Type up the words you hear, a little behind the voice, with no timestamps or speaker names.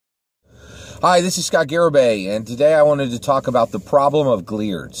Hi, this is Scott Garibay, and today I wanted to talk about the problem of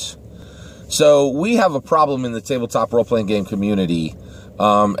Gleards. So we have a problem in the tabletop role-playing game community,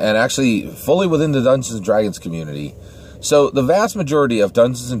 and actually fully within the Dungeons & Dragons community. So the vast majority of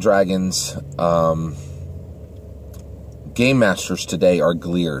Dungeons & Dragons game masters today are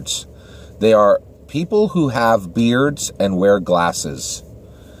Gleards. They are people who have beards and wear glasses.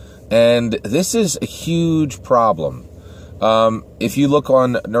 And this is a huge problem. If you look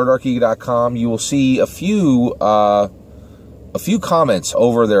on nerdarchy.com, you will see a few comments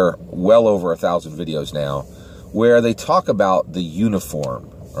over there, well over 1,000 videos now, where they talk about the uniform,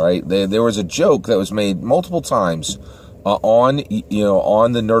 right? There was a joke that was made multiple times on the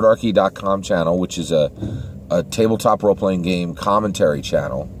nerdarchy.com channel, which is a tabletop role-playing game commentary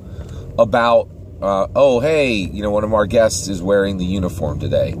channel, about, oh, hey, one of our guests is wearing the uniform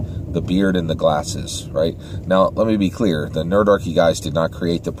today. The beard and the glasses, right? Now, let me be clear. The Nerdarchy guys did not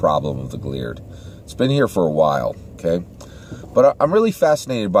create the problem of the Gleard. It's been here for a while, okay? But I'm really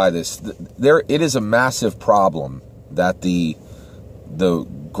fascinated by this. It is a massive problem that the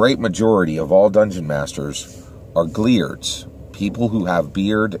great majority of all dungeon masters are Gleards, people who have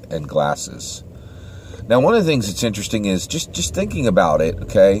beard and glasses. Now, one of the things that's interesting is just thinking about it,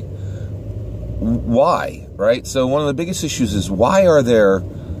 okay? Why, right? So one of the biggest issues is, why are there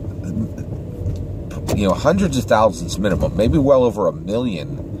hundreds of thousands minimum, maybe well over 1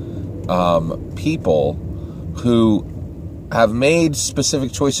 million people who have made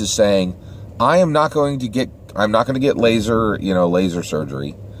specific choices saying, I'm not going to get laser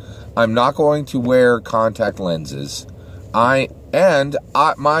surgery. I'm not going to wear contact lenses. My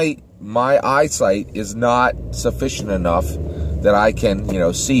eyesight is not sufficient enough that I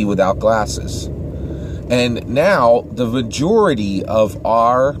can, see without glasses. And now the majority of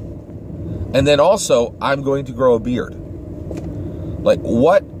our, and then also I'm going to grow a beard. Like,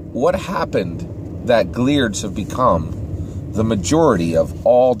 what happened that Gleards have become the majority of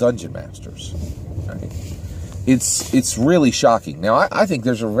all dungeon masters? Right? It's really shocking. Now, I think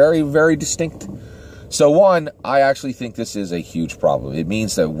there's a very, very distinct. So one, I actually think this is a huge problem. It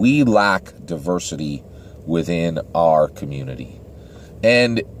means that we lack diversity within our community.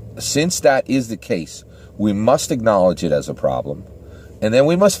 And since that is the case, we must acknowledge it as a problem, and then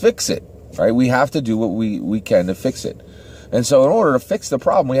we must fix it, right? We have to do what we can to fix it. And so in order to fix the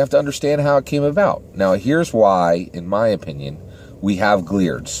problem, we have to understand how it came about. Now, here's why, in my opinion, we have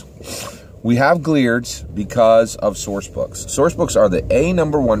Gleards. We have Gleards because of source books. Source books are the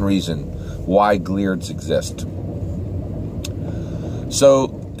 #1 reason why Gleards exist.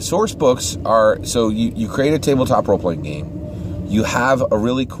 So source books are, so you create a tabletop role-playing game. You have a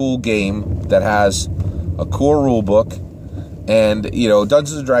really cool game that has a core rule book, and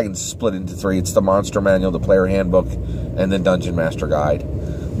Dungeons & Dragons is split into 3. It's the Monster Manual, the Player Handbook, and the Dungeon Master Guide.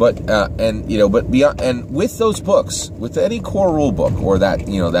 But beyond, and with those books, with any core rule book, or that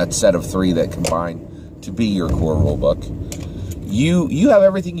that set of 3 that combine to be your core rule book, you have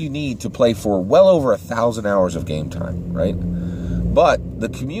everything you need to play for well over 1,000 hours of game time, right? But the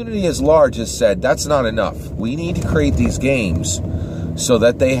community as large has said that's not enough. We need to create these games so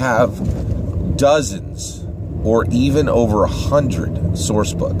that they have dozens or even over 100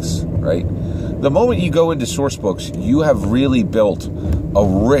 source books, right? The moment you go into source books, you have really built a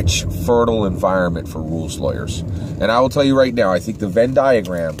rich, fertile environment for rules lawyers. And I will tell you right now, I think the Venn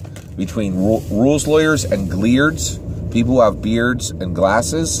diagram between rules lawyers and Gleards, people who have beards and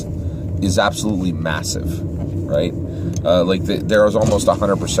glasses, is absolutely massive, right? There is almost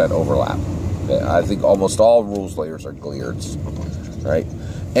 100% overlap. I think almost all rules lawyers are Gleards, right?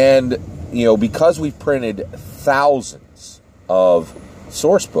 And because we've printed thousands of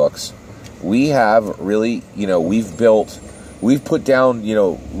source books, we have really, we've put down,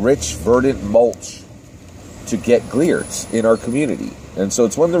 rich, verdant mulch to get Gleards in our community. And so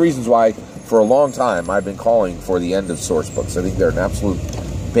it's one of the reasons why, for a long time, I've been calling for the end of source books. I think they're an absolute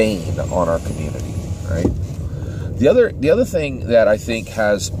bane on our community, right? The other thing that I think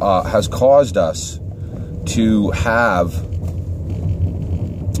has caused us to have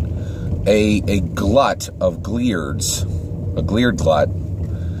a glut of Gleards, a Gleard glut,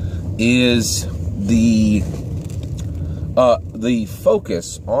 is the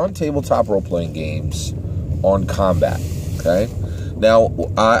focus on tabletop role-playing games on combat, okay? Now,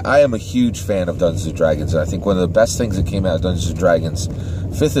 I am a huge fan of Dungeons & Dragons, and I think one of the best things that came out of Dungeons & Dragons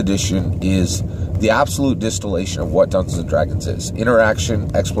 5th edition is the absolute distillation of what Dungeons & Dragons is. Interaction,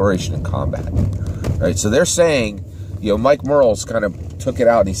 exploration, and combat, right? So they're saying, Mike Merles kind of took it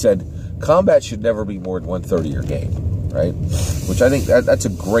out, and he said, combat should never be more than 1/3 of your game, right? Which I think that's a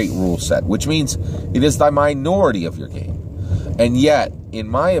great rule set, which means it is the minority of your game. And yet, in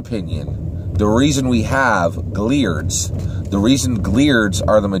my opinion, the reason we have Gleards, the reason Gleards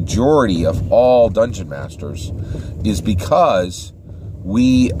are the majority of all Dungeon Masters is because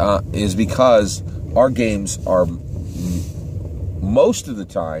our games are, most of the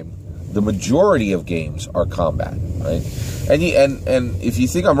time, the majority of games are combat, right? And if you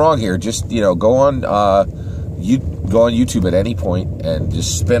think I'm wrong here, just go on YouTube at any point and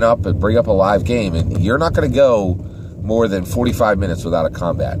just spin up and bring up a live game, and you're not going to go more than 45 minutes without a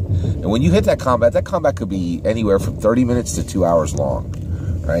combat. And when you hit that combat could be anywhere from 30 minutes to 2 hours long,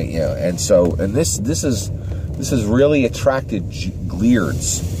 right? And this has really attracted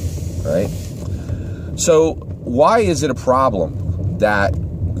Gleards, right? So why is it a problem that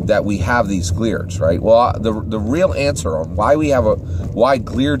we have these Gleards, right? Well, the real answer on why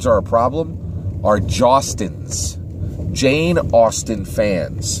Gleards are a problem are Jostens, Jane Austen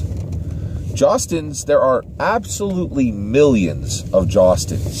fans. Jostens, there are absolutely millions of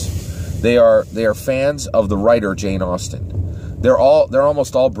Jostens. They are fans of the writer Jane Austen. They're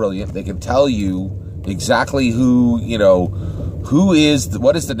almost all brilliant. They can tell you exactly what is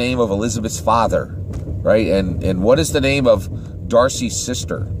the name of Elizabeth's father, right? And what is the name of Darcy's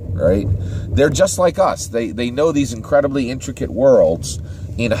sister, right? They're just like us. They know these incredibly intricate worlds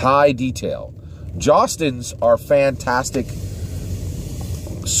in high detail. Jostens are fantastic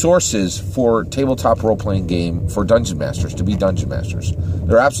sources for tabletop role-playing game for Dungeon Masters, to be Dungeon Masters.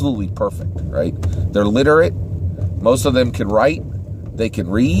 They're absolutely perfect, right? They're literate. Most of them can write. They can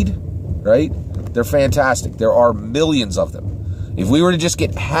read, right? They're fantastic. There are millions of them. If we were to just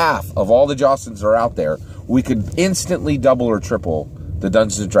get half of all the Jostens that are out there, we could instantly double or triple the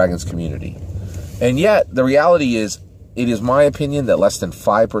Dungeons & Dragons community. And yet, the reality is, it is my opinion that less than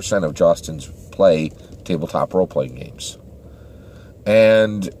 5% of Jostens play tabletop role-playing games.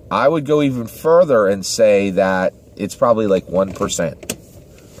 And I would go even further and say that it's probably like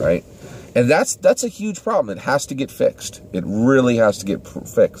 1%, right? And that's a huge problem. It has to get fixed. It really has to get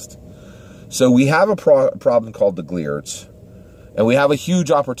fixed. So we have a problem called the Gleards, and we have a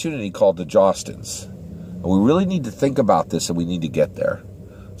huge opportunity called the Jostens. And we really need to think about this, and we need to get there.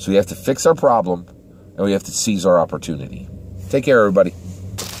 So we have to fix our problem, and we have to seize our opportunity. Take care, everybody.